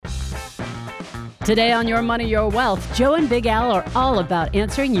Today on Your Money, Your Wealth, Joe and Big Al are all about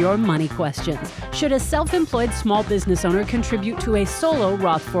answering your money questions. Should a self-employed small business owner contribute to a solo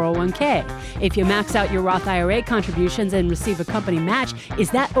Roth 401k? If you max out your Roth IRA contributions and receive a company match, is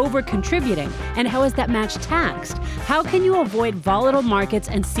that over-contributing? And how is that match taxed? How can you avoid volatile markets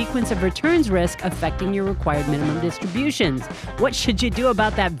and sequence of returns risk affecting your required minimum distributions? What should you do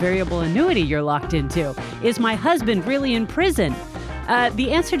about that variable annuity you're locked into? Is my husband really in prison?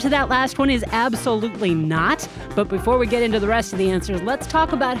 The answer to that last one is absolutely not. But before we get into the rest of the answers, let's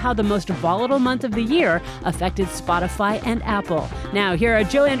talk about how the most volatile month of the year affected Spotify and Apple. Now, here are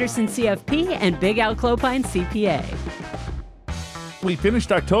Joe Anderson, CFP, and Big Al Clopine, CPA. We finished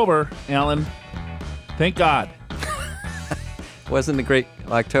October, Alan. Thank God. Wasn't a great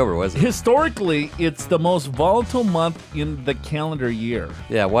October, was it? Historically, it's the most volatile month in the calendar year.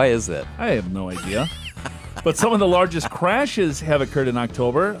 Yeah, why is that? I have no idea. But some of the largest crashes have occurred in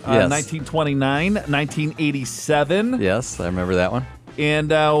October. Yes. 1929, 1987. Yes, I remember that one.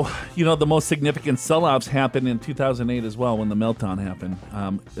 And, the most significant sell-offs happened in 2008 as well when the meltdown happened.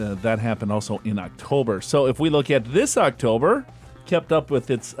 That happened also in October. So if we look at this October, kept up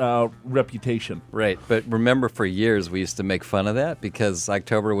with its reputation. Right, but remember for years we used to make fun of that because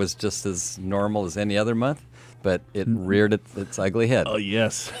October was just as normal as any other month, but it reared its ugly head. Oh,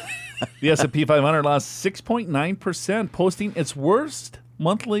 yes. The S&P 500 lost 6.9%, posting its worst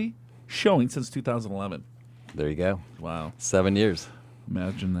monthly showing since 2011. There you go. Wow. 7 years.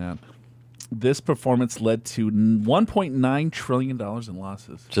 Imagine that. This performance led to $1.9 trillion in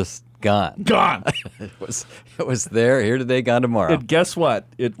losses. Just gone. Gone! It was there, here today, gone tomorrow. And guess what?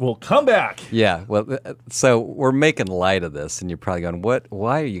 It will come back. Yeah, well, so we're making light of this, and you're probably going,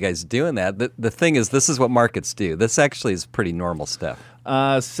 why are you guys doing that? The thing is, this is what markets do. This actually is pretty normal stuff.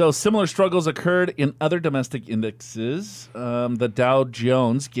 So similar struggles occurred in other domestic indexes. The Dow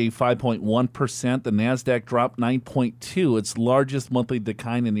Jones gave 5.1%. The NASDAQ dropped 9.2%, its largest monthly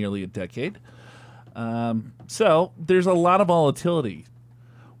decline in nearly a decade. So there's a lot of volatility.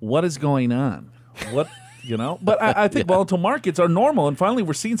 What is going on? But I think volatile markets are normal, and finally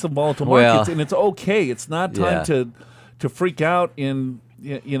we're seeing some volatile markets, and it's okay. It's not time to freak out and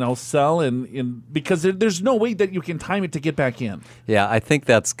sell because there's no way that you can time it to get back in. Yeah, I think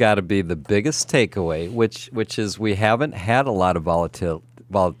that's got to be the biggest takeaway, which is we haven't had a lot of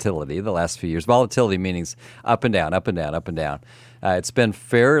volatility the last few years. Volatility means up and down, up and down, up and down. It's been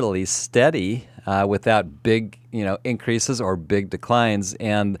fairly steady without big increases or big declines,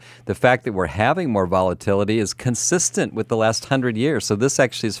 and the fact that we're having more volatility is consistent with the last 100 years. So this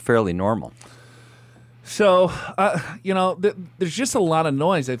actually is fairly normal. So, there's just a lot of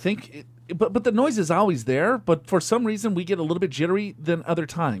noise, I think. But the noise is always there. But for some reason, we get a little bit jittery than other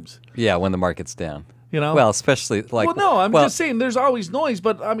times. Yeah, when the market's down. Well, especially like... Well, no, I'm just saying there's always noise.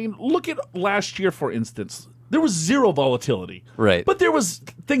 But, I mean, look at last year, for instance. There was zero volatility. Right. But there was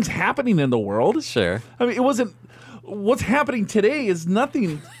things happening in the world. Sure. I mean, it wasn't... What's happening today is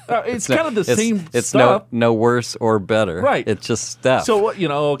nothing. It's kind of the same it's stuff. It's no worse or better. Right. It's just stuff. So,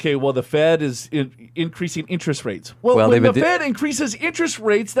 the Fed is increasing interest rates. Well, when the Fed increases interest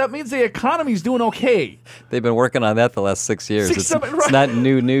rates, that means the economy is doing okay. They've been working on that the last 6 years. It's not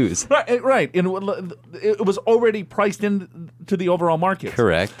new news. Right. And it was already priced into the overall market.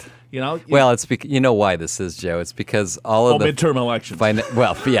 Correct. Well, it's you know why this is, Joe. It's because all of the midterm elections.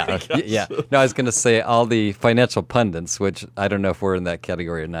 Yeah. No, I was going to say all the financial pundits, which I don't know if we're in that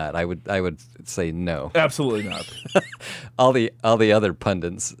category or not. I would say no. Absolutely not. all the other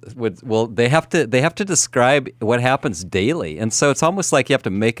pundits they have to describe what happens daily, and so it's almost like you have to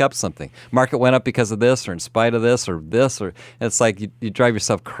make up something. Market went up because of this, or in spite of this, or it's like you drive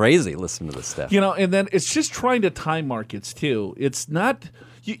yourself crazy listening to this stuff. And then it's just trying to time markets too. It's not.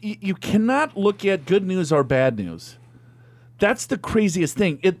 You cannot look at good news or bad news. That's the craziest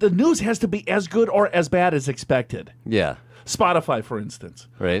thing. The news has to be as good or as bad as expected. Yeah. Spotify, for instance.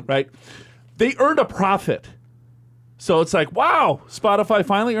 Right. They earned a profit. So it's like, wow, Spotify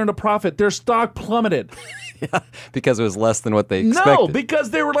finally earned a profit. Their stock plummeted. Yeah, because it was less than what they expected. No,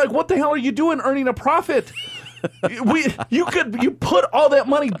 because they were like, what the hell are you doing earning a profit? You put all that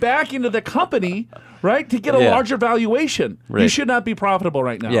money back into the company, right, to get a larger valuation. Right. You should not be profitable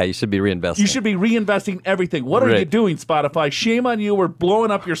right now. Yeah, you should be reinvesting. You should be reinvesting everything. What are you doing, Spotify? Shame on you. We're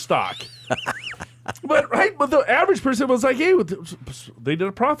blowing up your stock. But Right, but the average person was like, "Hey, they did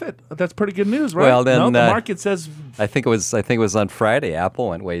a profit. That's pretty good news, right?" Well, then no, the market says. I think it was on Friday. Apple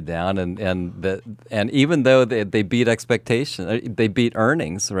went way down, and even though they beat expectations, they beat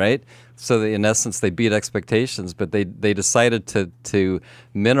earnings, right? So in essence, they beat expectations, but they decided to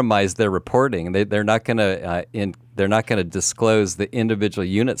minimize their reporting. They're not going to disclose the individual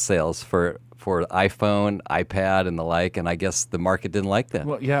unit sales for iPhone, iPad, and the like. And I guess the market didn't like that.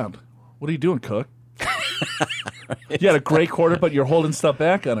 Well, yeah. What are you doing, Cook? You had a great quarter, but you're holding stuff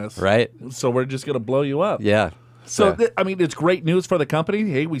back on us. Right. So we're just going to blow you up. Yeah. So, it's great news for the company.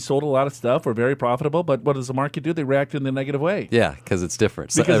 Hey, we sold a lot of stuff. We're very profitable. But what does the market do? They react in the negative way. Yeah, because it's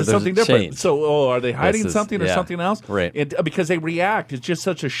different. Because it's something different. Change. So, are they hiding something or something else? Right. Because they react. It's just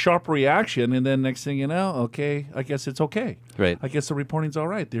such a sharp reaction. And then next thing you know, okay, I guess it's okay. Right. I guess the reporting's all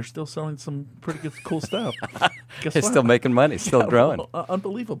right. They're still selling some pretty good, cool stuff. They're still making money, still growing.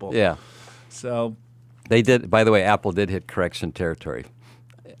 Unbelievable. Yeah. So they did. By the way, Apple did hit correction territory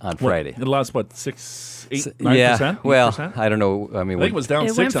on Friday. It lost, 6, 8, 9%? Yeah. 8%? Well, I don't know. I mean, I think it was down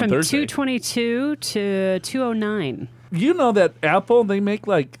 6 on Thursday. It went from 222 to 209. You know that Apple, they make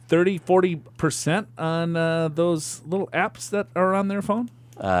like 30, 40% on those little apps that are on their phone?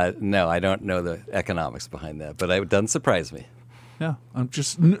 No, I don't know the economics behind that, but it doesn't surprise me. Yeah, I'm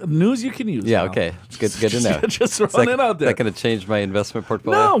just news you can use. Yeah, now. okay. Good to know. Just throwing it out there. Is that going to change my investment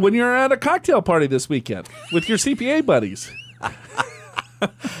portfolio? No, when you're at a cocktail party this weekend with your CPA buddies.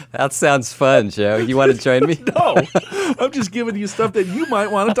 That sounds fun, Joe. You want to join me? No, I'm just giving you stuff that you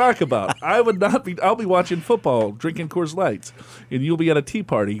might want to talk about. I would not be. I'll be watching football, drinking Coors Lights, and you'll be at a tea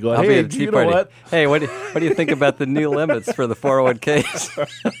party. Going, I'll hey, be at a tea party. Know what? Hey, what do you think about the new limits for the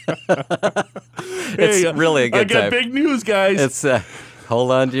 401ks? It's really a good time. I got big news, guys. It's hold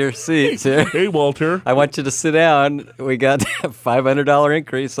on to your seats here. Hey, Walter. I want you to sit down. We got a $500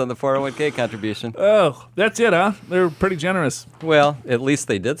 increase on the 401k contribution. Oh, that's it, huh? They're pretty generous. Well, at least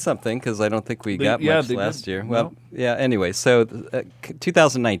they did something because I don't think we got much last year. Well, yeah, anyway, so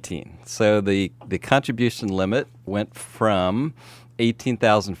 2019. So the contribution limit went from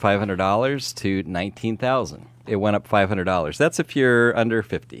 $18,500 to $19,000. It went up $500. That's if you're under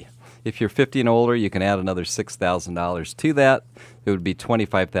 50. If you're 50 and older, you can add another $6,000 to that. It would be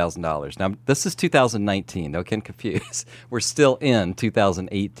 $25,000. Now, this is 2019. Don't get confused. We're still in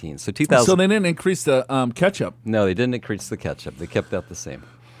 2018. So So they didn't increase the catch-up? No, they didn't increase the catch-up. They kept that the same.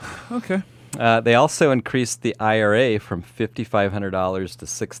 Okay. They also increased the IRA from $5,500 to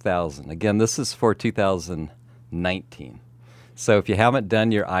 $6,000. Again, this is for 2019. So if you haven't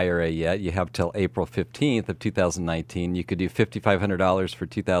done your IRA yet, you have till April 15th of 2019. You could do $5,500 for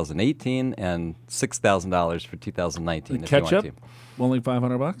 2018 and $6,000 for 2019 if you want to. Catch-up, only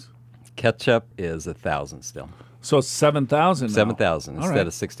 $500? Catch-up is $1,000 still. So $7,000 now. $7,000 instead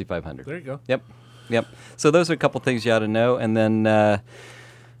of $6,500. There you go. Yep. So those are a couple things you ought to know. And then,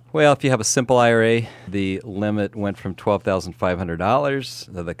 well, if you have a simple IRA, the limit went from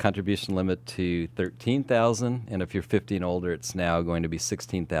 $12,500, the contribution limit, to $13,000. And if you're 50 and older, it's now going to be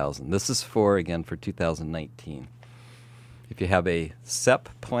 $16,000. This is for 2019. If you have a SEP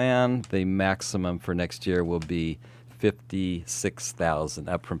plan, the maximum for next year will be $56,000,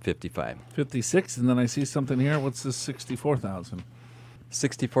 up from $55,000. 56, and then I see something here. What's this $64,000?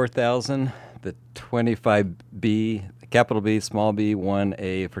 $64,000, the 25B, capital B, small b,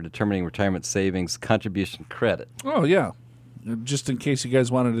 1A for determining retirement savings contribution credit. Oh, yeah. Just in case you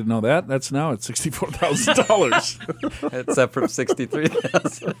guys wanted to know that, that's now at $64,000. It's up from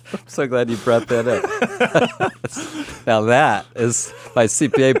 $63,000. I'm so glad you brought that up. Now that is, my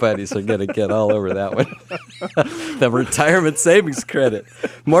CPA buddies are going to get all over that one. The retirement savings credit.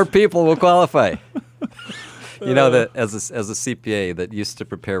 More people will qualify. You know, that as a CPA that used to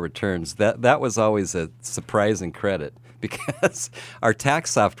prepare returns, that was always a surprising credit because our tax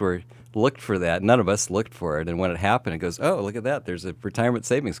software looked for that. None of us looked for it, and when it happened, it goes, "Oh, look at that! There's a retirement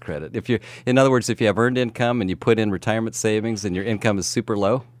savings credit." In other words, if you have earned income and you put in retirement savings and your income is super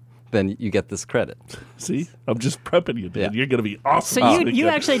low, then you get this credit. See, I'm just prepping you, Dan. Yeah. You're going to be awesome. So you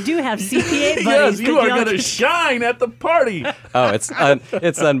actually do have CPA buddies. Yes, you are going to shine at the party. Oh,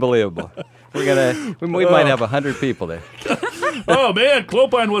 it's unbelievable. We might have 100 people there. Oh man,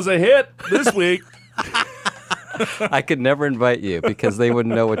 Clopine was a hit this week. I could never invite you because they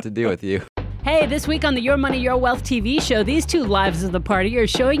wouldn't know what to do with you. Hey, this week on the Your Money, Your Wealth TV show, these two lives of the party are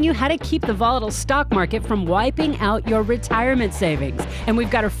showing you how to keep the volatile stock market from wiping out your retirement savings. And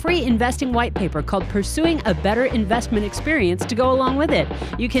we've got a free investing white paper called Pursuing a Better Investment Experience to go along with it.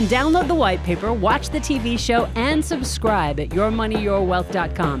 You can download the white paper, watch the TV show, and subscribe at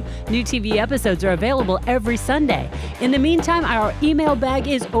yourmoneyyourwealth.com. New TV episodes are available every Sunday. In the meantime, our email bag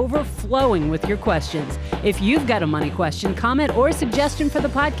is overflowing with your questions. If you've got a money question, comment, or suggestion for the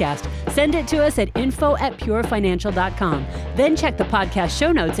podcast, send it to us at info@purefinancial.com. Then check the podcast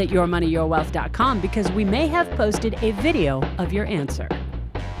show notes at yourmoneyyourwealth.com because we may have posted a video of your answer.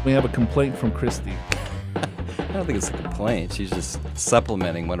 We have a complaint from Christy. I don't think it's a complaint. She's just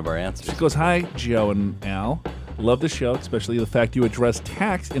supplementing one of our answers. She goes, "Hi, Joe and Al. Love the show, especially the fact you address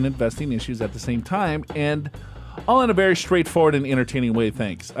tax and investing issues at the same time, and all in a very straightforward and entertaining way.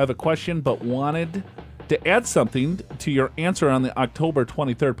 Thanks. I have a question, but wanted to add something to your answer on the October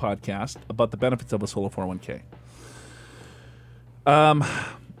 23rd podcast about the benefits of a solo 401k.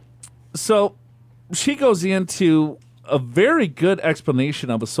 So she goes into a very good explanation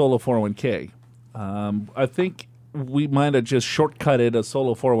of a solo 401k. I think we might have just shortcutted a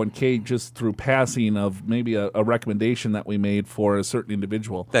solo 401k just through passing of maybe a recommendation that we made for a certain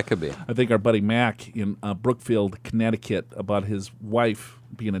individual. That could be. I think our buddy Mac in Brookfield, Connecticut, about his wife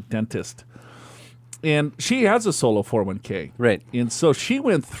being a dentist. And she has a solo 401k. Right. And so she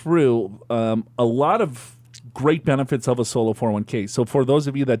went through a lot of great benefits of a solo 401k. So for those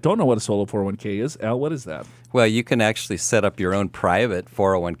of you that don't know what a solo 401k is, Al, what is that? Well, you can actually set up your own private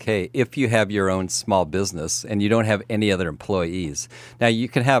 401k if you have your own small business and you don't have any other employees. Now, you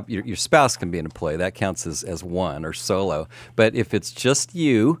can have your spouse can be an employee. That counts as one or solo. But if it's just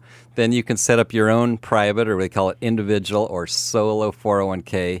you, then you can set up your own private, or we call it individual or solo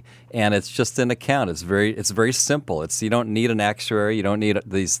 401k, and it's just an account. It's very simple. You don't need an actuary. You don't need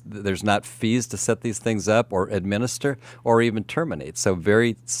these. There's not fees to set these things up or administer or even terminate. So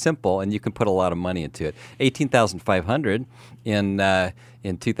very simple, and you can put a lot of money into it. $18,500 in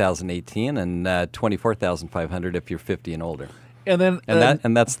 2018, and $24,500 if you're 50 and older. And then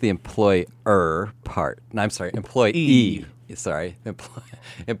And that's the employer part. No, I'm sorry, employee. Sorry,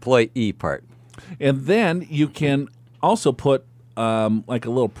 employee part. And then you can also put like a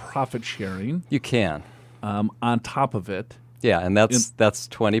little profit sharing You can. on top of it. Yeah, and that's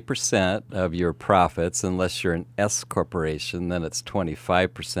 20% of your profits. Unless you're an S corporation, then it's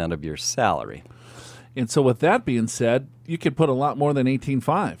 25% of your salary. And so with that being said, you can put a lot more than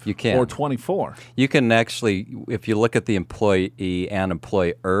 18.5. You can. Or 24. You can actually, if you look at the employee and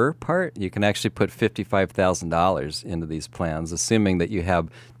employer part, you can actually put $55,000 into these plans, assuming that you have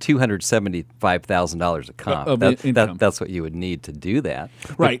 $275,000 of comp. Income. That's what you would need to do that.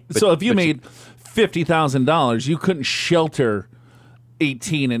 Right. So if you made $50,000, you couldn't shelter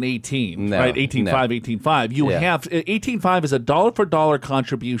 18 and 18, No, right? 18.5, no. 18.5. You Yeah. have 18.5 is a dollar for dollar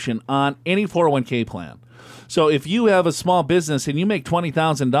contribution on any 401k plan. So if you have a small business and you make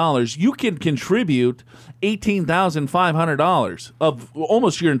 $20,000, you can contribute $18,500 of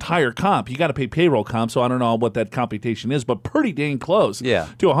almost your entire comp. You got to pay payroll comp, so I don't know what that computation is, but pretty dang close to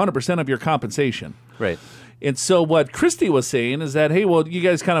 100% of your compensation. Right. And so what Christy was saying is that, hey, well, you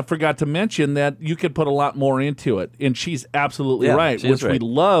guys kind of forgot to mention that you could put a lot more into it. And she's absolutely right, she is which we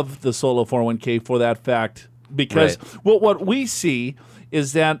love the solo 401k for that fact. Because what we see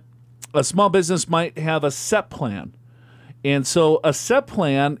is that a small business might have a SEP plan. And so a SEP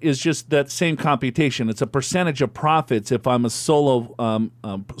plan is just that same computation. It's a percentage of profits if I'm a solo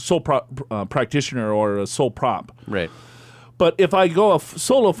practitioner or a sole prop. Right. But if I go a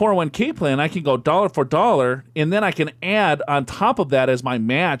solo 401k plan, I can go dollar for dollar, and then I can add on top of that as my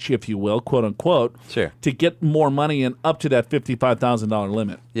match, if you will, quote unquote, Sure. to get more money and up to that $55,000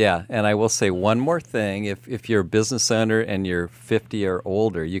 limit. Yeah, and I will say one more thing. If you're a business owner and you're 50 or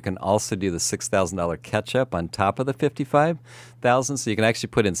older, you can also do the $6,000 catch-up on top of the $55,000, so you can actually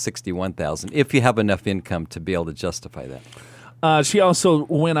put in $61,000 if you have enough income to be able to justify that. She also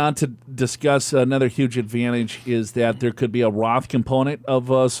went on to discuss another huge advantage is that there could be a Roth component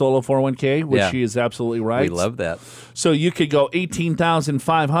of a solo 401k, which she is absolutely right. We love that. So you could go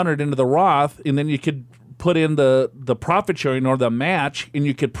 $18,500 into the Roth, and then you could put in the profit sharing or the match, and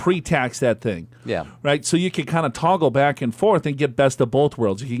you could pre-tax that thing. Yeah. Right? So you can kind of toggle back and forth and get best of both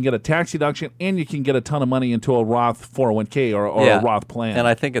worlds. You can get a tax deduction, and you can get a ton of money into a Roth 401k or a Roth plan. And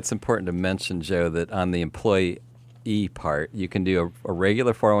I think it's important to mention, Joe, that on the employee part, you can do a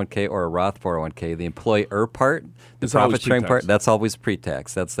regular 401k or a Roth 401k. The employer part, the profit sharing part, that's always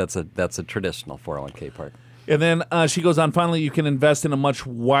pre-tax. That's a traditional 401k part. And then she goes on, finally, you can invest in a much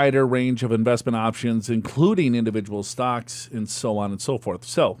wider range of investment options, including individual stocks and so on and so forth.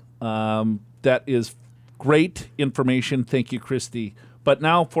 So That is great information. Thank you, Christy. But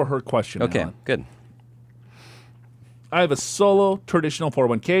now for her question. Okay, Alan. good. I have a solo traditional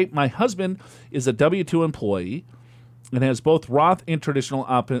 401k. My husband is a W-2 employee and has both Roth and traditional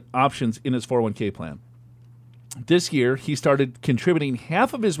options in his 401k plan. This year, he started contributing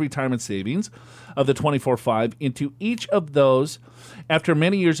half of his retirement savings of the 24/5 into each of those after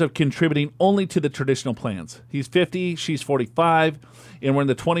many years of contributing only to the traditional plans. He's 50, she's 45, and we're in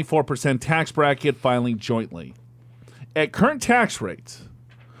the 24% tax bracket filing jointly. At current tax rates,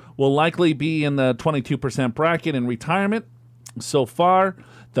 we'll likely be in the 22% bracket in retirement. So far,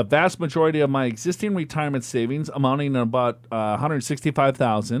 the vast majority of my existing retirement savings, amounting to about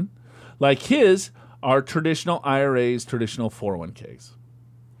 $165,000, like his, are traditional IRAs, traditional 401ks.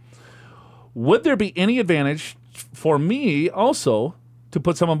 Would there be any advantage for me also to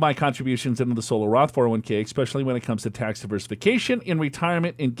put some of my contributions into the solo Roth 401k, especially when it comes to tax diversification in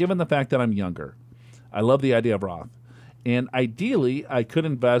retirement, and given the fact that I'm younger? I love the idea of Roth. And ideally, I could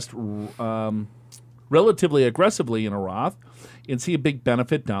invest relatively aggressively in a Roth and see a big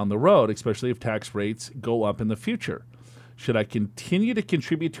benefit down the road, especially if tax rates go up in the future. Should I continue to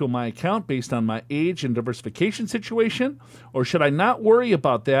contribute to my account based on my age and diversification situation, or should I not worry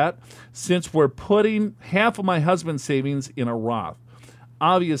about that since we're putting half of my husband's savings in a Roth?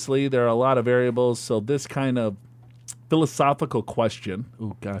 Obviously, there are a lot of variables, so this kind of philosophical question.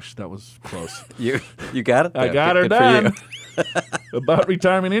 Oh, gosh, that was close. You got it? I got her Good for you. done. About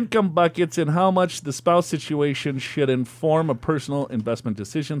retirement income buckets and how much the spouse situation should inform a personal investment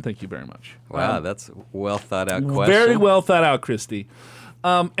decision. Thank you very much. Wow, that's a well thought out question. Very well thought out, Christy.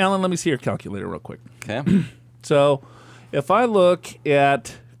 Alan, let me see your calculator real quick. Okay. So if I look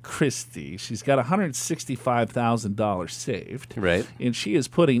at Christy, she's got $165,000 saved. Right. And she is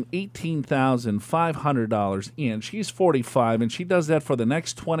putting $18,500 in. She's 45, and she does that for the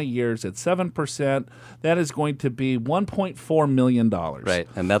next 20 years at 7%. That is going to be $1.4 million. Right.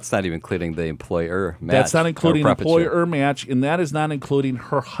 And that's not even including the employer match. That's not including or profit employer share. match, and that is not including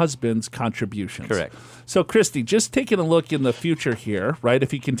her husband's contributions. Correct. So, Christy, just taking a look in the future here, right?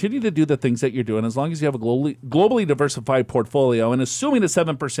 If you continue to do the things that you're doing, as long as you have a globally diversified portfolio, and assuming a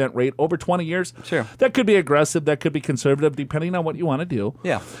 7% rate over 20 years, Sure. that could be aggressive, that could be conservative, depending on what you want to do.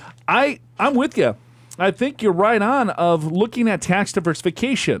 Yeah. I'm with you. I think you're right on of looking at tax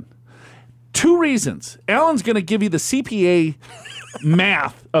diversification. 2 reasons. Alan's going to give you the CPA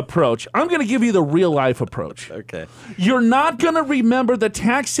math approach. I'm going to give you the real life approach. Okay. You're not going to remember the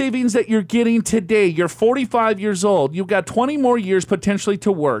tax savings that you're getting today. You're 45 years old. You've got 20 more years potentially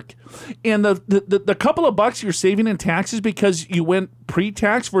to work. And the couple of bucks you're saving in taxes because you went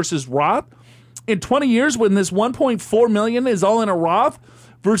pre-tax versus Roth, in 20 years when this $1.4 million is all in a Roth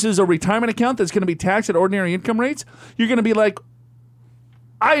versus a retirement account that's going to be taxed at ordinary income rates, you're going to be like,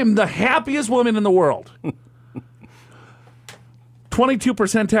 I am the happiest woman in the world.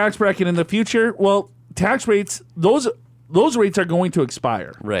 22% tax bracket in the future. Well, tax rates, those rates are going to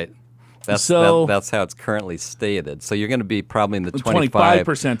expire. Right. That's how it's currently stated. So you're going to be probably in the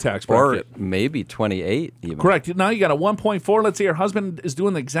 25% tax bracket. Or maybe 28 even. Correct. Now you got a 1.4. Let's say your husband is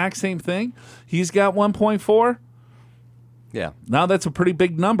doing the exact same thing. He's got 1.4. Yeah. Now that's a pretty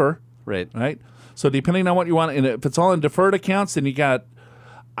big number. Right. Right? So depending on what you want, and if it's all in deferred accounts, then you got...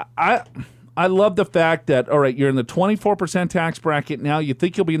 I love the fact that, all right, you're in the 24% tax bracket now. You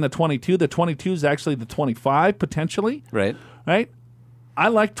think you'll be in the 22. The 22 is actually the 25, potentially. Right. Right? I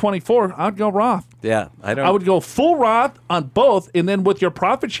like 24. I'd go Roth. Yeah. I would go full Roth on both, and then with your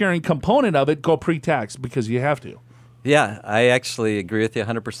profit-sharing component of it, go pre-tax because you have to. Yeah, I actually agree with you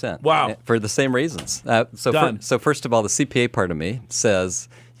 100%. Wow. For the same reasons. Done. So first of all, the CPA part of me says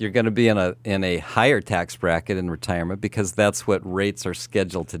you're going to be in a higher tax bracket in retirement because that's what rates are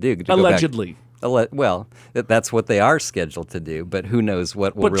scheduled to do. Allegedly. Well, that's what they are scheduled to do, but who knows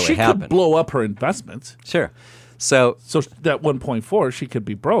what will really happen. But she could blow up her investments. Sure. So that 1.4, she could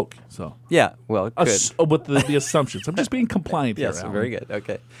be broke. So yeah, well, it could. With the assumptions. I'm just being compliant here, Yes, Alan. very good.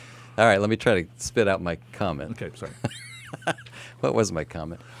 Okay. All right, let me try to spit out my comment. Okay, sorry. What was my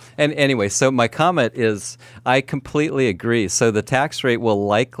comment? And anyway, so my comment is I completely agree. So the tax rate will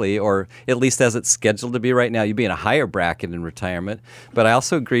likely, or at least as it's scheduled to be right now, you'd be in a higher bracket in retirement. But I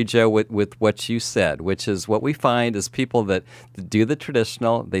also agree, Joe, with what you said, which is what we find is people that do the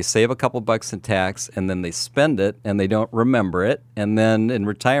traditional, they save a couple bucks in tax, and then they spend it, and they don't remember it. And then in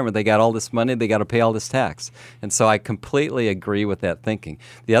retirement, they got all this money, they got to pay all this tax. And so I completely agree with that thinking.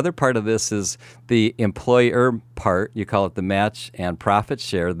 The other part of this is the employer part, you call it the match and profit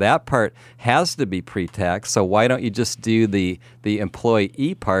share. That part has to be pre-tax, so why don't you just do the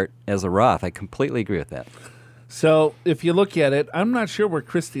employee part as a Roth? I completely agree with that. So if you look at it, I'm not sure where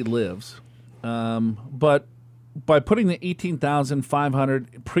Christy lives, But by putting the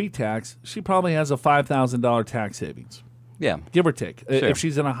 $18,500 pre-tax, she probably has a $5,000 tax savings, Yeah. give or take. Sure. If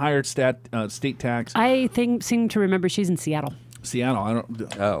she's in a higher state tax. I seem to remember she's in Seattle. Seattle, I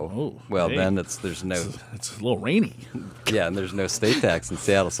don't. Well, hey. then there's no It's a little rainy. yeah, and there's no state tax in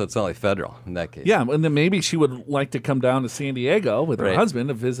Seattle, so it's only federal in that case. Yeah, and then maybe she would like to come down to San Diego with her Right. husband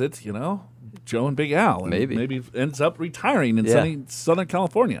to visit, Joe and Big Al. And Maybe. ends up retiring in Yeah. sunny Southern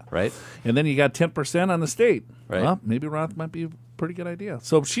California. Right. And then you got 10% on the state. Right. Well, maybe Roth might be a pretty good idea.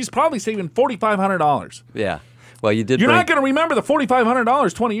 So she's probably saving $4,500. Yeah. Well, you did. You're bring, not going to remember the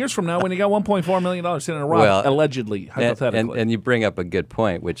 $4,500 20 years from now when you got $1.4 million sitting in a Roth, Well, allegedly, hypothetically. And you bring up a good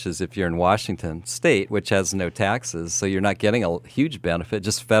point, which is if you're in Washington State, which has no taxes, so you're not getting a huge benefit,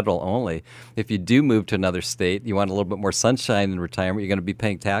 just federal only. If you do move to another state, you want a little bit more sunshine in retirement, you're going to be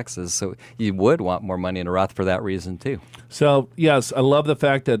paying taxes, so you would want more money in a Roth for that reason too. So, yes, I love the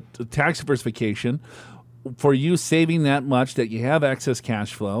fact that tax diversification, for you saving that much, that you have excess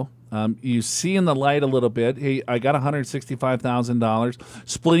cash flow. You see in the light a little bit, hey, I got $165,000.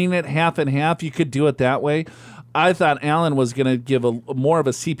 Splitting it half and half, you could do it that way. I thought Alan was going to give more of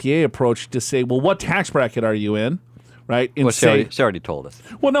a CPA approach to say, well, what tax bracket are you in? Right? And Well, she already told us.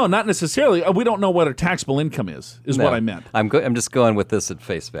 well, no, not necessarily. We don't know what her taxable income is No, what I meant. I'm just going with this at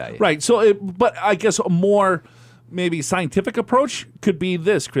face value. Right. So, but I guess a more maybe scientific approach could be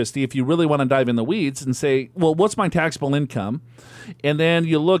this, Christy, if you really want to dive in the weeds and say, well, what's my taxable income? And then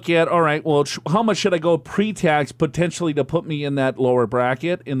you look at, all right, well, how much should I go pre-tax potentially to put me in that lower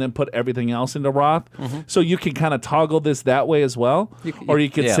bracket and then put everything else into Roth? So you can kind of toggle this that way as well. Or you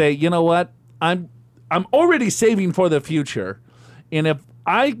could yeah. say, you know what, I'm already saving for the future. And if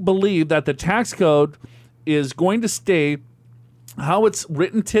I believe that the tax code is going to stay how it's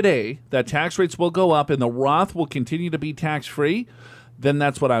written today, that tax rates will go up and the Roth will continue to be tax-free, then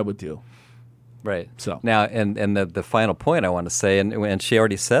that's what I would do. Right. So now, and the final point I want to say, and she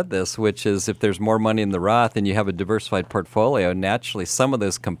already said this, which is if there's more money in the Roth and you have a diversified portfolio, naturally some of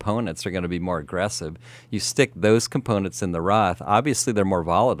those components are going to be more aggressive. You stick those components in the Roth, obviously they're more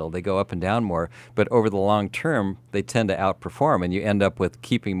volatile, they go up and down more, but over the long term, they tend to outperform, and you end up with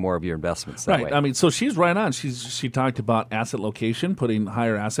keeping more of your investments that way. I mean, so she's right on. She talked about asset location, putting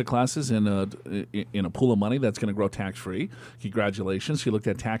higher asset classes in a pool of money that's going to grow tax-free. Congratulations. She looked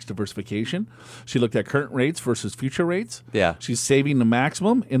at tax diversification. She looked at current rates versus future rates. Yeah. She's saving the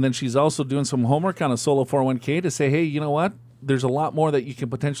maximum, and then she's also doing some homework on a solo 401k to say, hey, you know what? There's a lot more that you can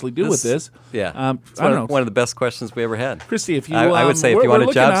potentially do with this. Yeah. I It's don't know. one of the best questions we ever had. Christy, if you, I would say if we're- you want we're a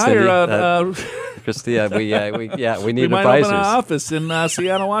looking job, to Cindy, hire, Christy, we need we might advisors. open an office in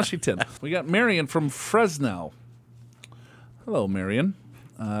Seattle, Washington. We got Marion from Fresno. Hello, Marion.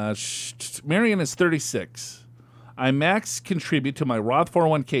 Marion is 36. I max contribute to my Roth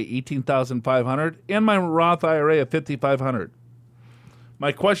 401k $18,500 and my Roth IRA of $5,500.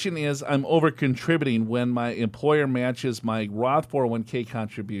 My question is, I'm over contributing when my employer matches my Roth 401k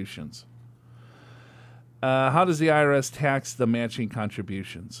contributions. How does the IRS tax the matching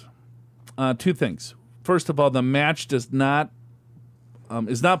contributions? Two things. First of all, the match does not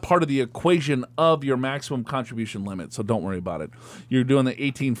is not part of the equation of your maximum contribution limit, so don't worry about it. You're doing the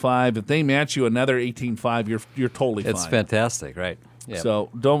 18.5. If they match you another 18.5, you're totally fine. It's fantastic, right? Yeah. So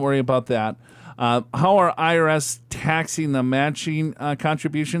don't worry about that. How are IRS taxing the matching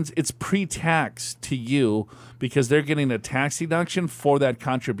contributions? It's pre-tax to you because they're getting a tax deduction for that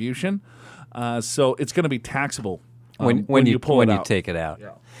contribution. So it's going to be taxable when you pull it out. take it out.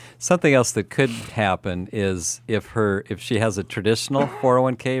 Yeah. Something else that could happen is if she has a traditional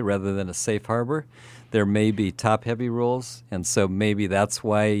 401k rather than a safe harbor, there may be top-heavy rules, and so maybe that's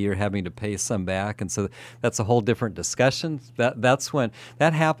why you're having to pay some back. And so that's a whole different discussion. That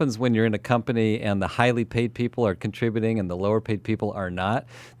happens when you're in a company and the highly paid people are contributing and the lower paid people are not.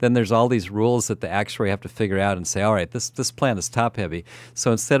 Then there's all these rules that the actuary have to figure out and say, all right, this plan is top-heavy.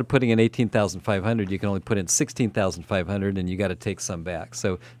 So instead of putting in $18,500, you can only put in $16,500, and you got to take some back.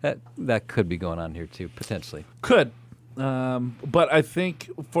 So that could be going on here too, potentially. Could, but I think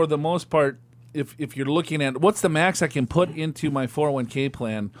for the most part, if you're looking at what's the max I can put into my 401k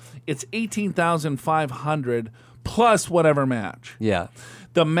plan, it's $18,500 plus whatever match. Yeah.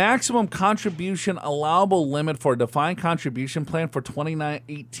 The maximum contribution allowable limit for a defined contribution plan for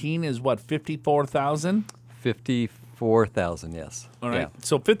 2018 is what, $54,000? $54,000, yes. All right. Yeah.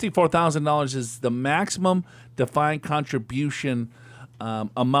 So $54,000 is the maximum defined contribution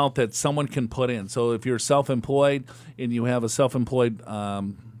amount that someone can put in. So if you're self-employed and you have a self-employed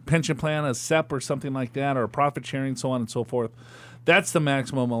pension plan, a SEP or something like that, or a profit sharing, so on and so forth, That's the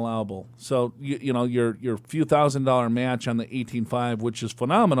maximum allowable. So you know your few $1,000 match on the 18.5, which is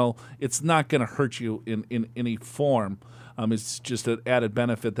phenomenal. It's not going to hurt you in any form. It's just an added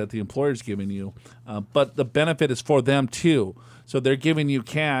benefit that the employer's giving you. But the benefit is for them too. So they're giving you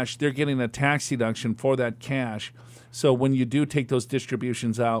cash. They're getting a tax deduction for that cash. So when you do take those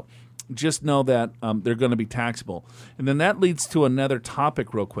distributions out, just know that they're going to be taxable. And then that leads to another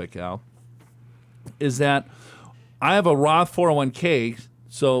topic real quick, Al, is that I have a Roth 401k.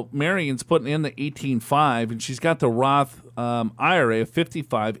 So Marion's putting in the 18.5, and she's got the Roth IRA of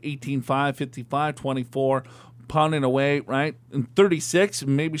 55, 18.5, 55, 24, pounding away, right? And 36,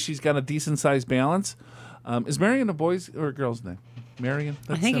 maybe she's got a decent-sized balance. Is Marion a boy's or a girl's name? Marion?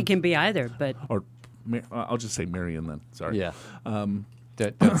 I think it can be either, but... Or I'll just say Marion then. Sorry. Yeah.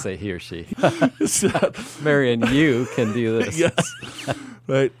 Don't say he or she. Marion, you can do this. Yes.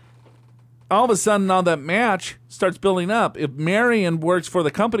 Right. All of a sudden, now that match starts building up. If Marion works for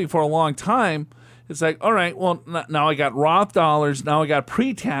the company for a long time, it's like, all right, well, now I got Roth dollars. Now I got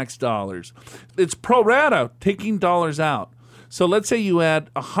pre-tax dollars. It's pro rata, taking dollars out. So let's say you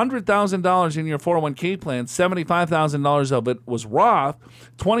had $100,000 in your 401k plan. $75,000 of it was Roth.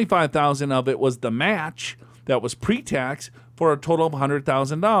 $25,000 of it was the match that was pre-tax for a total of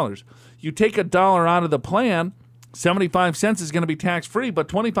 $100,000. You take $1 out of the plan, 75 cents is going to be tax-free, but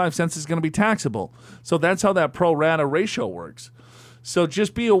 25 cents is going to be taxable. So that's how that pro rata ratio works. So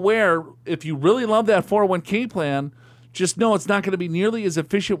just be aware, if you really love that 401k plan, just know it's not going to be nearly as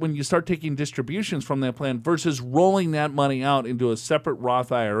efficient when you start taking distributions from that plan versus rolling that money out into a separate Roth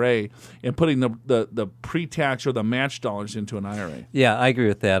IRA and putting the pre-tax or the match dollars into an IRA. Yeah, I agree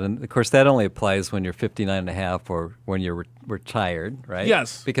with that. And, of course, that only applies when you're 59 and a half or when you're retired, right?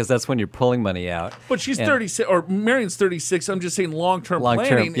 Yes. Because that's when you're pulling money out. But she's 36, or Marion's 36. I'm just saying long-term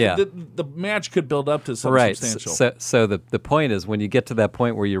planning. Yeah. The match could build up to something right. substantial. So the point is when you get to that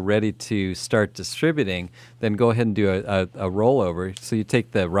point where you're ready to start distributing, then go ahead and do a rollover. So you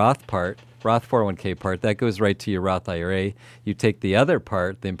take the Roth part, Roth 401k part, that goes right to your Roth IRA. You take the other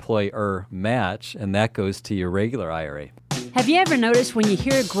part, the employer match, and that goes to your regular IRA. Have you ever noticed when you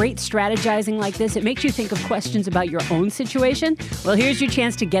hear great strategizing like this, it makes you think of questions about your own situation? Well, here's your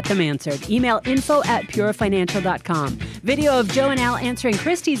chance to get them answered. Email info@purefinancial.com. Video of Joe and Al answering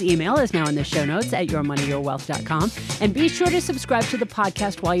Christy's email is now in the show notes at yourmoneyyourwealth.com. And be sure to subscribe to the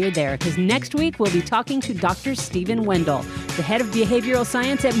podcast while you're there, because next week we'll be talking to Dr. Stephen Wendell, the head of behavioral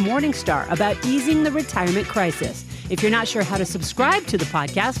science at Morningstar, about easing the retirement crisis. If you're not sure how to subscribe to the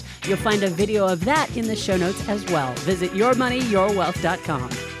podcast, you'll find a video of that in the show notes as well. Visit yourmoneyyourwealth.com.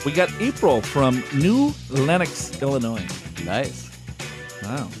 We got April from New Lenox, Illinois. Nice.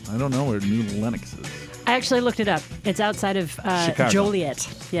 Wow. I don't know where New Lenox is. I actually looked it up. It's outside of Chicago. Joliet.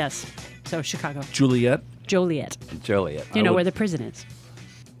 Yes. So Chicago. Juliet? Joliet. Joliet. Do you know where the prison is?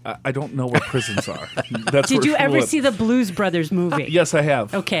 I don't know where prisons are. That's Did you ever what- see the Blues Brothers movie? Yes, I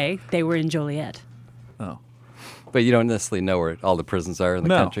have. Okay. They were in Joliet. Oh. But you don't necessarily know where all the prisons are in the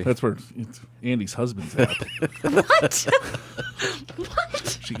No, country. that's where Andy's husband's at. What?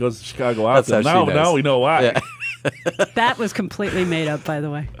 What? She goes to Chicago out That's there. how she knows. Now we know why. Yeah. That was completely made up, by the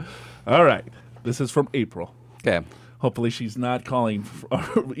way. All right. This is from April. Okay. Hopefully she's not calling or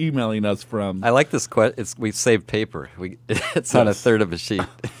emailing us from. I like this question. We saved paper. It's on a Yes. third of a sheet.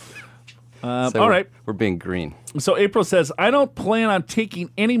 All right. We're being green. So April says, I don't plan on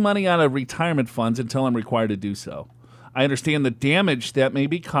taking any money out of retirement funds until I'm required to do so. I understand the damage that may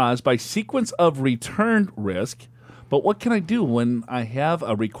be caused by sequence of return risk, but what can I do when I have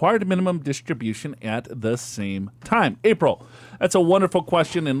a required minimum distribution at the same time? April, that's a wonderful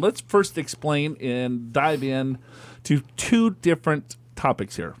question, and let's first explain and dive in to two different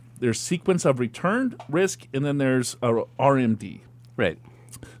topics here. There's sequence of return risk, and then there's RMD. Right.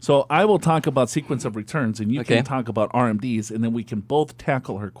 So I will talk about sequence of returns, and you Okay. can talk about RMDs, and then we can both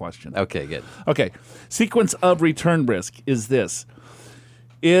tackle her question. Okay, good. Okay. Sequence of return risk is this.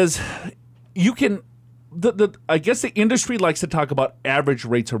 Is you can I guess the industry likes to talk about average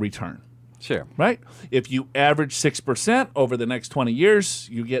rates of return, Sure. right? If you average 6% over the next 20 years,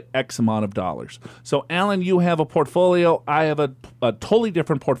 you get X amount of dollars. So Alan, you have a portfolio, I have a totally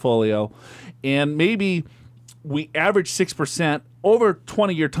different portfolio, and maybe we average 6% over a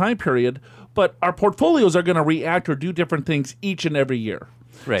 20-year time period, but our portfolios are going to react or do different things each and every year.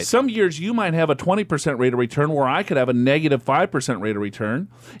 Right. Some years you might have a 20% rate of return where I could have a negative 5% rate of return.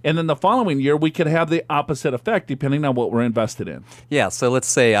 And then the following year, we could have the opposite effect depending on what we're invested in. Yeah, so let's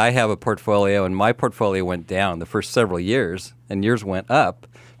say I have a portfolio and my portfolio went down the first several years and yours went up.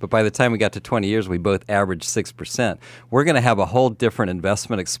 But by the time we got to 20 years, we both averaged 6%. We're going to have a whole different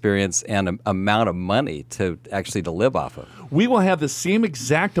investment experience and amount of money to actually to live off of. We will have the same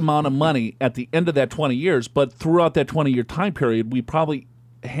exact amount of money at the end of that 20 years, but throughout that 20-year time period, we probably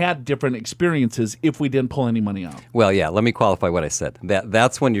had different experiences if we didn't pull any money out. Well, yeah, let me qualify what I said.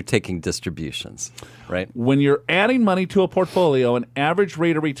 That's when you're taking distributions, right? When you're adding money to a portfolio, an average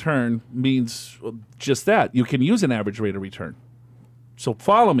rate of return means just that. You can use an average rate of return. So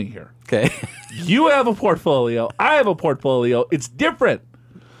follow me here. Okay. You have a portfolio. I have a portfolio. It's different.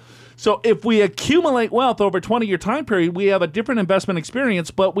 So if we accumulate wealth over a 20-year time period, we have a different investment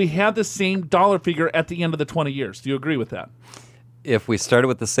experience, but we have the same dollar figure at the end of the 20 years. Do you agree with that? If we started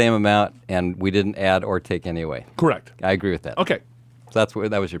with the same amount and we didn't add or take any away. Correct. I agree with that. Okay. So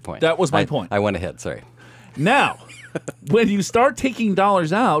that was your point. That was my point. I went ahead, sorry. Now, when you start taking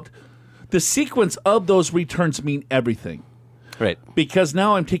dollars out, the sequence of those returns mean everything. Right. Because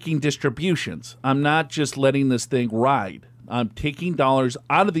now I'm taking distributions. I'm not just letting this thing ride. I'm taking dollars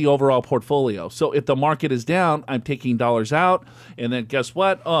out of the overall portfolio. So if the market is down, I'm taking dollars out. And then guess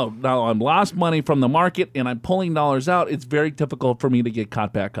what? Oh, now I'm lost money from the market and I'm pulling dollars out. It's very difficult for me to get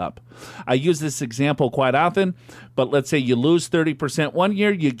caught back up. I use this example quite often, but let's say you lose 30% one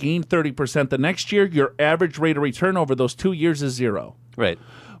year, you gain 30% the next year. Your average rate of return over those 2 years is zero. Right.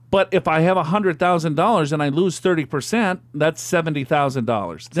 But if I have $100,000 and I lose 30%, that's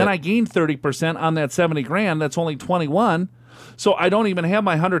 $70,000. Then I gain 30% on that 70 grand. That's only 21. So I don't even have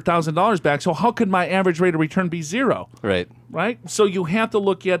my $100,000 back. So how could my average rate of return be zero? Right. Right? So you have to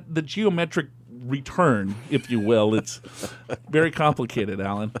look at the geometric return, if you will. It's very complicated,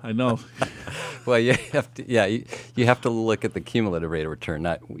 Alan. I know. Well, you have to. Yeah, you have to look at the cumulative rate of return,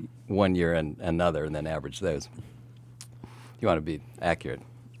 not 1 year and another, and then average those. You want to be accurate.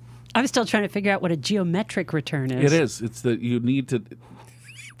 I'm still trying to figure out what a geometric return is. It is. It's the you need to.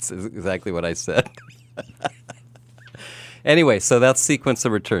 It's exactly what I said. Anyway, so that's sequence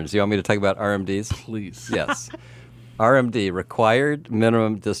of returns. You want me to talk about RMDs? Please. Yes. RMD, required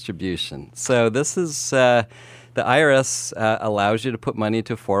minimum distribution. So this is the IRS allows you to put money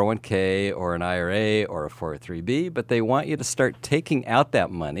into a 401k or an IRA or a 403b, but they want you to start taking out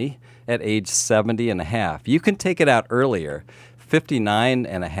that money at age 70 and a half. You can take it out earlier. 59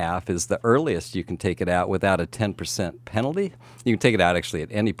 and a half is the earliest you can take it out without a 10% penalty. You can take it out actually at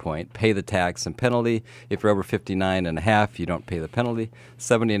any point, pay the tax and penalty. If you're over 59 and a half, you don't pay the penalty.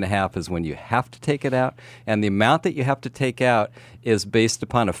 70 and a half is when you have to take it out. And the amount that you have to take out is based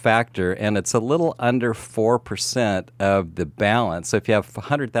upon a factor, and it's a little under 4% of the balance. So if you have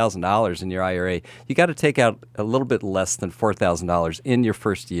 $100,000 in your IRA, you got to take out a little bit less than $4,000 in your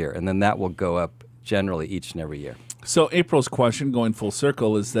first year, and then that will go up generally each and every year. So April's question, going full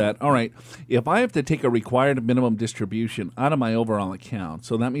circle, is that, all right, if I have to take a required minimum distribution out of my overall account,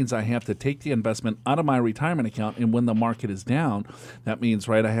 so that means I have to take the investment out of my retirement account, and when the market is down, that means,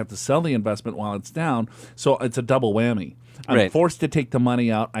 right, I have to sell the investment while it's down, so it's a double whammy. I'm forced to take the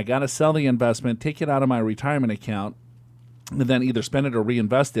money out. I got to sell the investment, take it out of my retirement account, and then either spend it or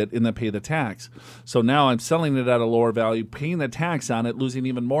reinvest it and then pay the tax. So now I'm selling it at a lower value, paying the tax on it, losing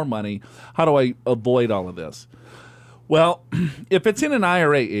even more money. How do I avoid all of this? Well, if it's in an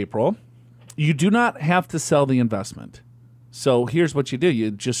IRA, April, you do not have to sell the investment. So here's what you do.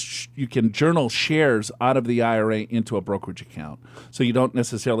 You can journal shares out of the IRA into a brokerage account. So you don't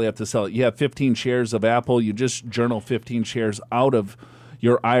necessarily have to sell it. You have 15 shares of Apple. You just journal 15 shares out of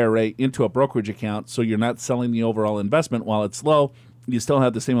your IRA into a brokerage account, so you're not selling the overall investment while it's low. You still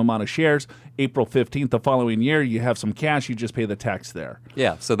have the same amount of shares. April 15th the following year, you have some cash. You just pay the tax there.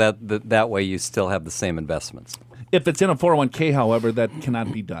 Yeah, so that way you still have the same investments. If it's in a 401k, however, that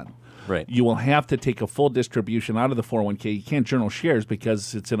cannot be done. Right. You will have to take a full distribution out of the 401k. You can't journal shares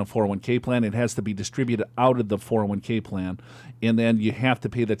because it's in a 401k plan. It has to be distributed out of the 401k plan, and then you have to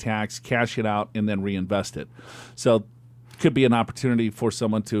pay the tax, cash it out, and then reinvest it. So could be an opportunity for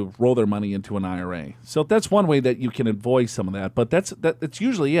someone to roll their money into an IRA. So that's one way that you can avoid some of that, but that's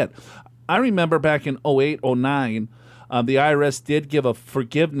usually it. I remember back in 08, 09, the IRS did give a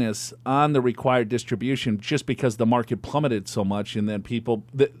forgiveness on the required distribution just because the market plummeted so much, and then people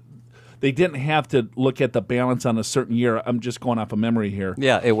they didn't have to look at the balance on a certain year. I'm just going off of memory here.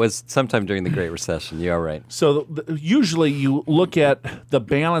 Yeah, it was sometime during the Great Recession. You are right. So usually you look at the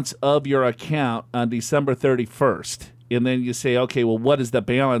balance of your account on December 31st. and then you say, okay, well, what is the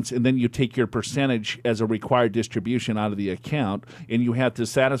balance? And then you take your percentage as a required distribution out of the account, and you have to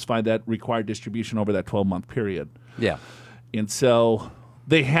satisfy that required distribution over that 12-month period. Yeah. And so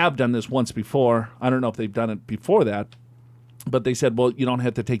they have done this once before. I don't know if they've done it before that, but they said, well, you don't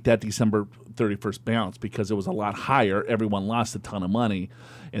have to take that December 31st balance because it was a lot higher. Everyone lost a ton of money.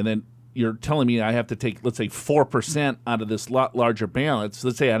 And then you're telling me I have to take, let's say, 4% out of this lot larger balance.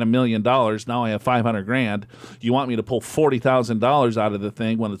 Let's say I had $1 million. Now I have $500,000. You want me to pull $40,000 out of the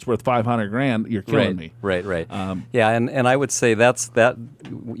thing when it's worth $500,000? You're killing me. Right. Yeah, and I would say that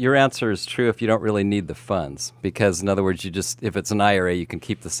your answer is true if you don't really need the funds, because in other words, if it's an IRA, you can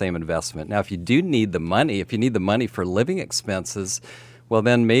keep the same investment. Now, if you do need the money, if you need the money for living expenses, well,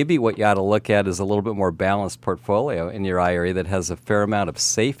 then maybe what you ought to look at is a little bit more balanced portfolio in your IRA that has a fair amount of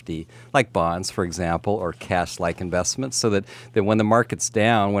safety, like bonds, for example, or cash-like investments, so that when the market's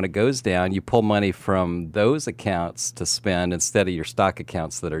down, when it goes down, you pull money from those accounts to spend instead of your stock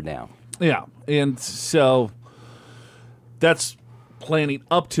accounts that are down. Yeah, and so that's planning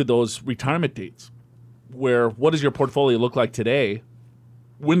up to those retirement dates, where what does your portfolio look like today?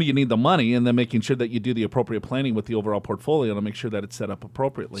 When do you need the money, and then making sure that you do the appropriate planning with the overall portfolio to make sure that it's set up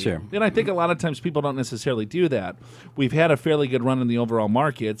appropriately. Sure. And I think a lot of times people don't necessarily do that. We've had a fairly good run in the overall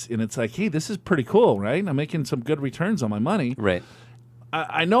markets, and it's like, hey, this is pretty cool, right? I'm making some good returns on my money. Right.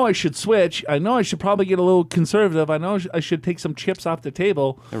 I know I should switch. I know I should probably get a little conservative. I know I should take some chips off the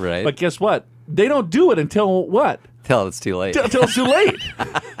table. Right. But guess what? They don't do it until what? Till it's too late. Till it's too late.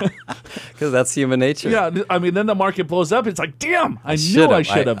 Because that's human nature. Yeah, I mean, then the market blows up. It's like, damn, I knew I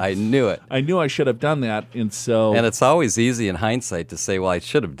should have. I knew it. I knew I should have done that. And so. And it's always easy in hindsight to say, well, I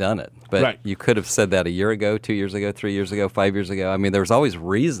should have done it. But Right. you could have said that a year ago, 2 years ago, 3 years ago, 5 years ago. I mean, there's always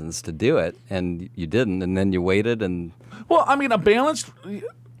reasons to do it, and you didn't, and then you waited. And Well, I mean, a balanced,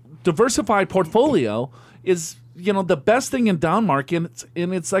 diversified portfolio is, the best thing in down markets,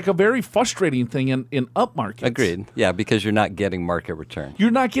 and it's like a very frustrating thing in up markets. Agreed. Yeah, because you're not getting market return.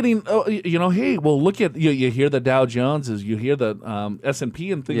 You're not getting, hey, well, look at, you hear the Dow Joneses, you hear the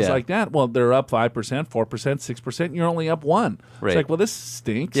S&P and things Yeah. like that. Well, they're up 5%, 4%, 6%. You're only up 1%. Right. It's like, well, this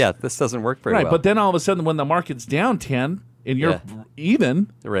stinks. Yeah, this doesn't work very Right, well. but then all of a sudden when the market's down 10 and you're Yeah. even,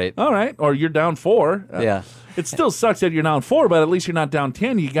 Right. all right, or you're down 4. Yeah. It still sucks that you're down 4, but at least you're not down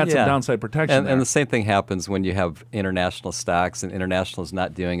 10. You got some Yeah. downside protection there. And the same thing happens when you have international stocks and international is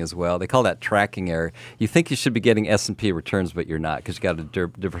not doing as well. They call that tracking error. You think you should be getting S&P returns, but you're not because you got a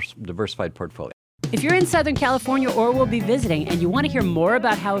diversified portfolio. If you're in Southern California or will be visiting and you want to hear more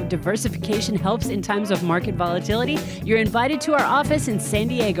about how diversification helps in times of market volatility, you're invited to our office in San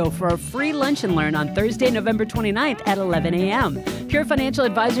Diego for a free lunch and learn on Thursday, November 29th at 11 a.m. Pure Financial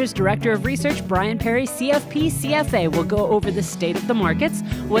Advisors Director of Research Brian Perry, CFP CFA, will go over the state of the markets,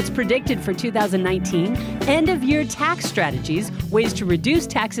 what's predicted for 2019, end-of-year tax strategies, ways to reduce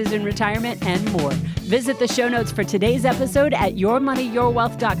taxes in retirement, and more. Visit the show notes for today's episode at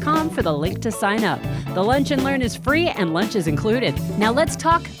yourmoneyyourwealth.com for the link to sign up. The Lunch and Learn is free and lunch is included. Now let's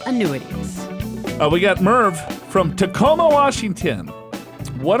talk annuities. We got Merv from Tacoma, Washington.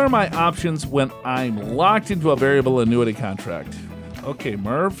 What are my options when I'm locked into a variable annuity contract? Okay,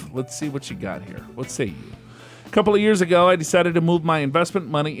 Merv, let's see what you got here. What say you? A couple of years ago, I decided to move my investment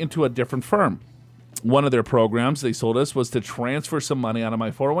money into a different firm. One of their programs they sold us was to transfer some money out of my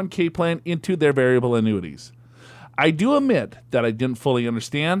 401k plan into their variable annuities. I do admit that I didn't fully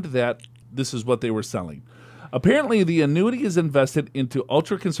understand that this is what they were selling. Apparently, the annuity is invested into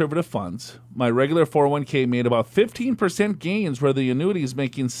ultra-conservative funds. My regular 401k made about 15% gains, where the annuity is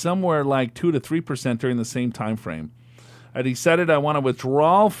making somewhere like 2 to 3% during the same time frame. I decided I want to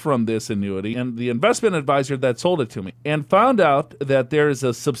withdraw from this annuity and the investment advisor that sold it to me, and found out that there is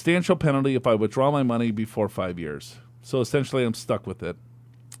a substantial penalty if I withdraw my money before 5 years. So essentially, I'm stuck with it.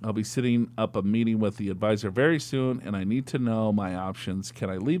 I'll be setting up a meeting with the advisor very soon, and I need to know my options. Can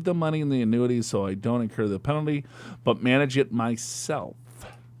I leave the money in the annuity so I don't incur the penalty, but manage it myself?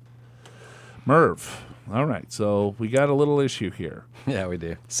 Merv. All right, so we got a little issue here. Yeah, we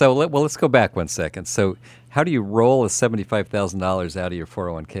do. So let's go back 1 second. So how do you roll the $75,000 out of your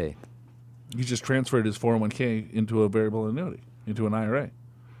 401k? He just transferred his 401k into a variable annuity, into an IRA.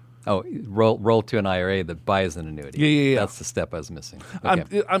 Oh, roll to an IRA that buys an annuity. Yeah. That's the step I was missing.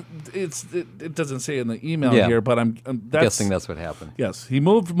 Okay. It doesn't say in the email Yeah. here, but I'm guessing that's what happened. Yes, he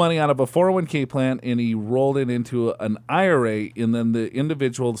moved money out of a 401k plan and he rolled it into an IRA, and then the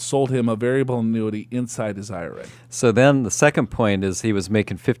individual sold him a variable annuity inside his IRA. So then the second point is he was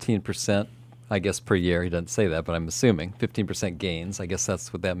making 15% I guess, per year. He doesn't say that, but I'm assuming 15% gains. I guess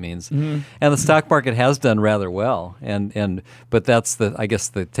that's what that means. And the stock market has done rather well. But that's I guess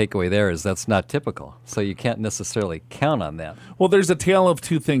the takeaway there is that's not typical. So you can't necessarily count on that. Well, there's a tale of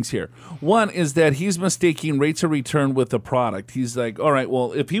two things here. One is that he's mistaking rates of return with the product. He's like, all right,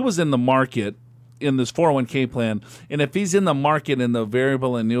 well, if he was in the market in this 401k plan, and if he's in the market in the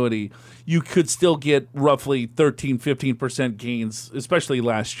variable annuity, you could still get roughly 13, 15% gains, especially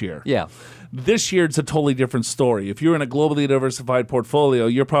last year. Yeah. This year, it's a totally different story. If you're in a globally diversified portfolio,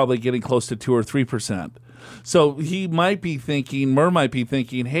 you're probably getting close to 2 or 3%. So he might be thinking, Murr might be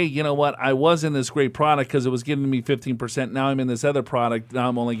thinking, hey, you know what? I was in this great product because it was giving me 15%. Now I'm in this other product. Now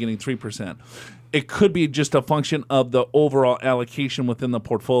I'm only getting 3%. It could be just a function of the overall allocation within the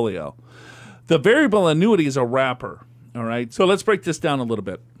portfolio. The variable annuity is a wrapper, all right? So let's break this down a little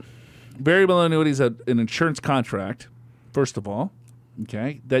bit. Variable annuity is an insurance contract, first of all,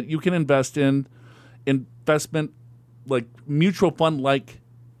 okay, that you can invest in investment, like mutual fund-like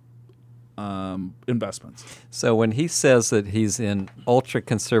investments. So when he says that he's in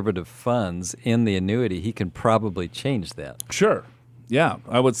ultra-conservative funds in the annuity, he can probably change that. Sure. Yeah,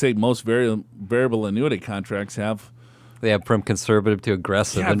 I would say most variable annuity contracts have. They have from conservative to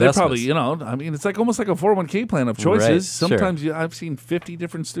aggressive Yeah, investments. they're probably, I mean, it's like almost like a 401k plan of choices. Right, Sometimes I've seen 50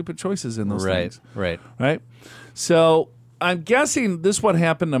 different stupid choices in those things. Right. So I'm guessing this what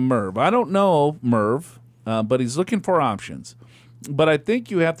happened to Merv. I don't know Merv, but he's looking for options. But I think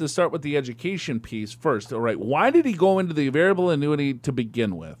you have to start with the education piece first. All right, why did he go into the variable annuity to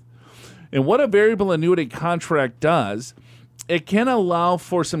begin with? And what a variable annuity contract does, it can allow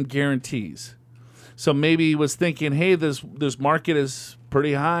for some guarantees. So maybe he was thinking, hey, this market is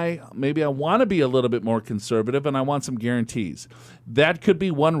pretty high. Maybe I want to be a little bit more conservative and I want some guarantees. That could be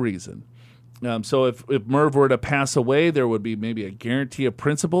one reason. So if Merv were to pass away, there would be maybe a guarantee of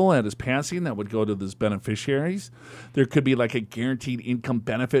principal at his passing that would go to his beneficiaries. There could be like a guaranteed income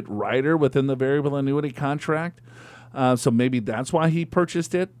benefit rider within the variable annuity contract. So maybe that's why he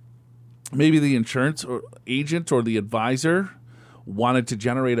purchased it. Maybe the insurance or agent or the advisor wanted to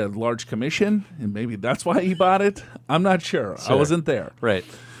generate a large commission, and maybe that's why he bought it. I'm not sure. I wasn't there. Right.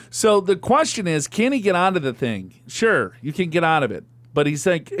 So the question is, can he get out of the thing? Sure, you can get out of it. But he's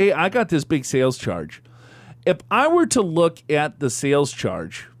like, hey, I got this big sales charge. If I were to look at the sales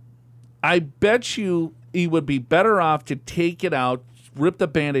charge, I bet you he would be better off to take it out, rip the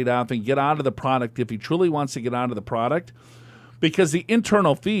Band-Aid off, and get out of the product if he truly wants to get out of the product, because the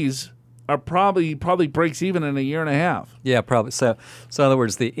internal fees are probably breaks even in a year and a half. Yeah, probably. So in other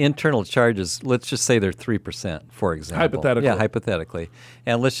words, the internal charges, let's just say they're 3%, for example. Hypothetically. Yeah, hypothetically.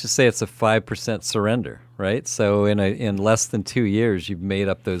 And let's just say it's a 5% surrender, right? So in less than 2 years, you've made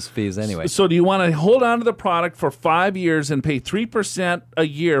up those fees anyway. So do you want to hold on to the product for 5 years and pay 3% a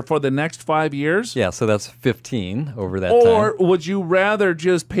year for the next 5 years? Yeah, so that's 15 over that time. Or would you rather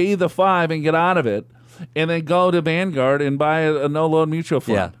just pay the 5 and get out of it, and then go to Vanguard and buy a no-load mutual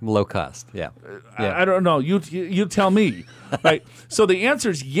fund? Yeah, low cost. Yeah. I don't know. You tell me. Right. So the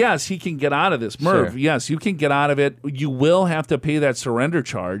answer is yes, he can get out of this. Merv, Sure. Yes, you can get out of it. You will have to pay that surrender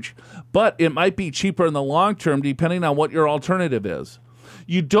charge, but it might be cheaper in the long term depending on what your alternative is.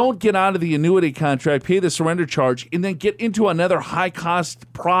 You don't get out of the annuity contract, pay the surrender charge, and then get into another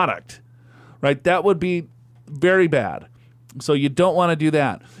high-cost product. Right? That would be very bad. So you don't want to do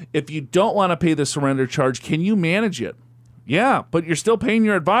that. If you don't want to pay the surrender charge, can you manage it? Yeah, but you're still paying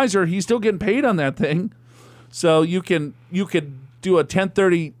your advisor. He's still getting paid on that thing. So you could do a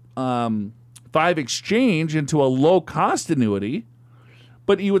 1035 exchange into a low-cost annuity,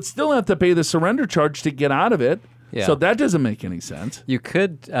 but you would still have to pay the surrender charge to get out of it. Yeah. So that doesn't make any sense. You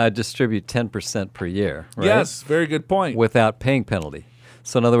could distribute 10% per year, right? Yes, very good point. Without paying penalty.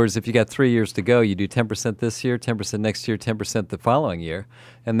 So in other words, if you got 3 years to go, you do 10% this year, 10% next year, 10% the following year,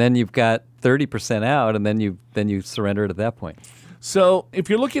 and then you've got 30% out, and then you surrender it at that point. So if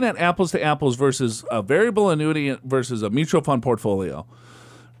you're looking at apples to apples versus a variable annuity versus a mutual fund portfolio,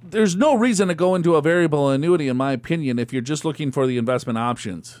 there's no reason to go into a variable annuity, in my opinion, if you're just looking for the investment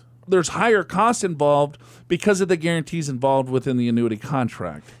options. There's higher costs involved because of the guarantees involved within the annuity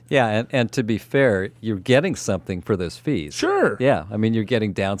contract. Yeah, and to be fair, you're getting something for those fees. Sure. Yeah, I mean, you're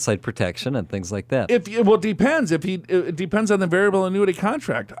getting downside protection and things like that. It depends. It depends on the variable annuity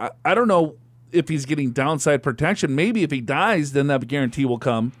contract. I don't know if he's getting downside protection. Maybe if he dies, then that guarantee will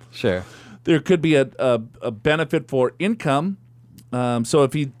come. Sure. There could be a benefit for income. So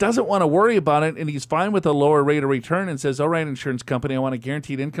if he doesn't want to worry about it and he's fine with a lower rate of return and says, all right, insurance company, I want a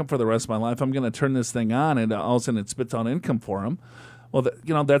guaranteed income for the rest of my life. I'm going to turn this thing on, and all of a sudden it spits out income for him. Well,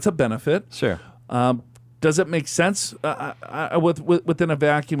 that's a benefit. Sure. Does it make sense? Within a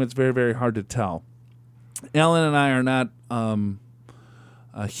vacuum, it's very, very hard to tell. Ellen and I are not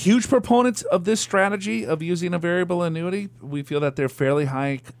huge proponents of this strategy of using a variable annuity. We feel that they're fairly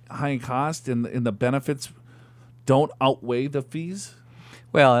high in cost, and the benefits don't outweigh the fees.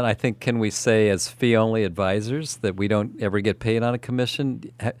 Well, and I think, can we say as fee-only advisors that we don't ever get paid on a commission?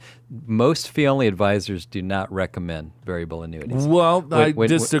 Most fee-only advisors do not recommend variable annuities. Well, I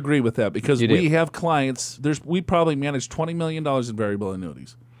disagree with that because we do. have clients. We probably manage $20 million in variable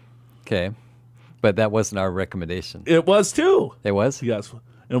annuities. Okay, but that wasn't our recommendation. It was too. It was? Yes.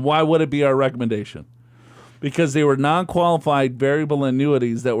 And why would it be our recommendation? Because they were non-qualified variable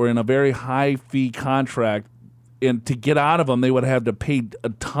annuities that were in a very high fee contract. And to get out of them, they would have to pay a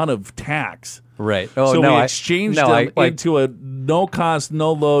ton of tax. Right. Oh, so no, we exchanged them into a no-cost,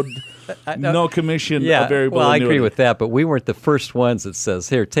 no-load, no commission variable Well, annuity. I agree with that, but we weren't the first ones that says,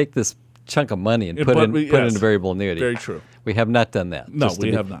 here, take this chunk of money and put it in a variable annuity. Very true. We have not done that. No,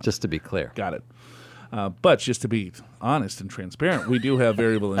 we have not. Just to be clear. Got it. But just to be honest and transparent, we do have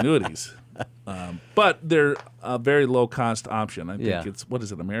variable annuities. But they're a very low-cost option. I think it's, what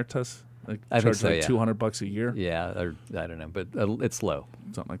is it, Emeritus? I think so, like $200 a year. Yeah, or I don't know, but it's low.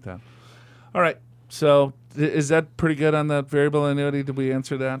 Something like that. All right. So is that pretty good on that variable annuity? Did we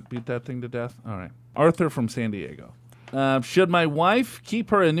answer that? Beat that thing to death? All right. Arthur from San Diego. Should my wife keep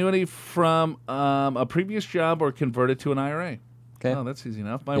her annuity from a previous job or convert it to an IRA? Okay. Oh, that's easy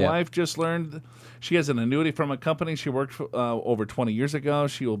enough. My wife just learned she has an annuity from a company she worked for over 20 years ago.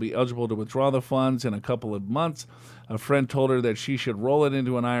 She will be eligible to withdraw the funds in a couple of months. A friend told her that she should roll it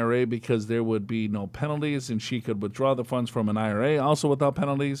into an IRA because there would be no penalties and she could withdraw the funds from an IRA also without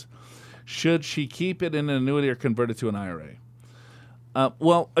penalties. Should she keep it in an annuity or convert it to an IRA?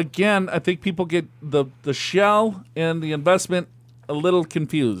 Well, again, I think people get the shell and the investment a little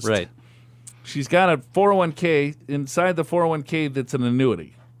confused. Right. She's got a 401k inside the 401k that's an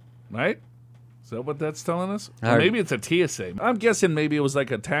annuity, right? Is that what that's telling us? Or maybe it's a TSA. I'm guessing maybe it was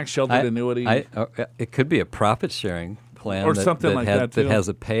like a tax-sheltered annuity. It could be a profit-sharing plan or something like that, too. That has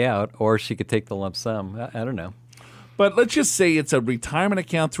a payout, or she could take the lump sum. I don't know. But let's just say it's a retirement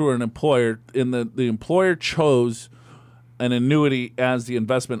account through an employer, and the employer chose an annuity as the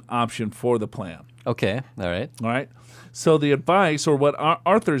investment option for the plan. Okay, all right. So the advice, or what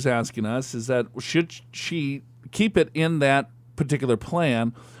Arthur's asking us, is that should she keep it in that particular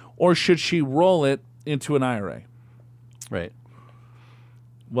plan, or should she roll it into an IRA? Right.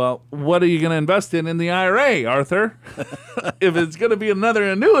 Well, what are you going to invest in the IRA, Arthur? If it's going to be another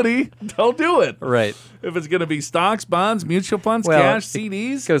annuity, don't do it. Right. If it's going to be stocks, bonds, mutual funds, cash,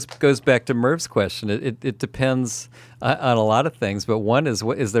 CDs. Goes back to Merv's question. It depends on a lot of things, but one is,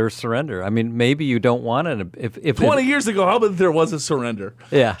 is there a surrender? I mean, maybe you don't want it. If 20 years ago, how about there was a surrender?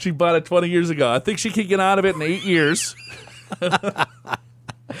 Yeah. She bought it 20 years ago. I think she could get out of it in 8 years.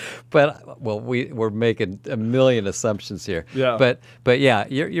 But we're making a million assumptions here. Yeah. But yeah,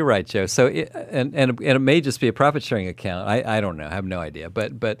 you're right, Joe. So it may just be a profit sharing account. I don't know. I have no idea.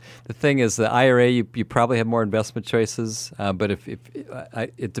 But the thing is, the IRA you probably have more investment choices. But if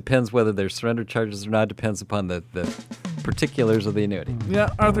it depends whether there's surrender charges or not. Depends upon the particulars of the annuity.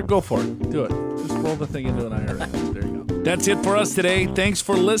 Yeah, Arthur, go for it. Do it. Just roll the thing into an IRA. There you go. That's it for us today. Thanks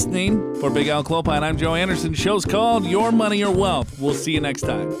for listening. For Big Al Clopine, I'm Joe Anderson. Show's called Your Money, Your Wealth. We'll see you next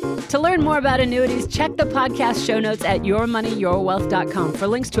time. To learn more about annuities, check the podcast show notes at yourmoneyyourwealth.com for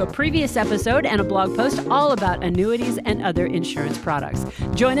links to a previous episode and a blog post all about annuities and other insurance products.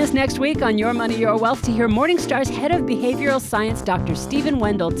 Join us next week on Your Money, Your Wealth to hear Morningstar's head of behavioral science, Dr. Stephen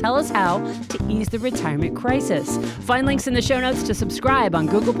Wendell, tell us how to ease the retirement crisis. Find links in the show notes to subscribe on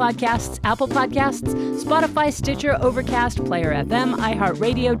Google Podcasts, Apple Podcasts, Spotify, Stitcher, Overcast, Player FM,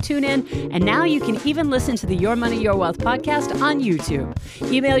 iHeartRadio, TuneIn, and now you can even listen to the Your Money, Your Wealth podcast on YouTube.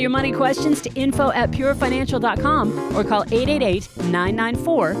 Email your money questions to info@purefinancial.com or call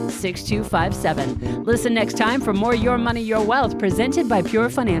 888-994-6257. Listen next time for more Your Money, Your Wealth presented by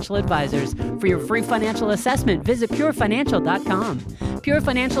Pure Financial Advisors. For your free financial assessment, visit purefinancial.com. Pure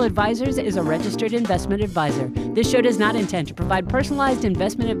Financial Advisors is a registered investment advisor. This show does not intend to provide personalized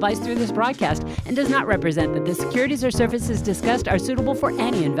investment advice through this broadcast and does not represent that the securities or services discussed are suitable for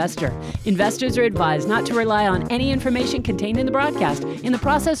any investor. Investors are advised not to rely on any information contained in the broadcast in the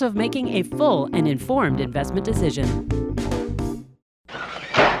process of making a full and informed investment decision.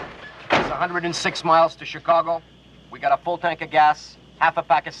 It's 106 miles to Chicago. We got a full tank of gas, half a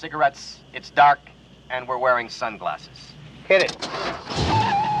pack of cigarettes. It's dark, and we're wearing sunglasses. Hit it.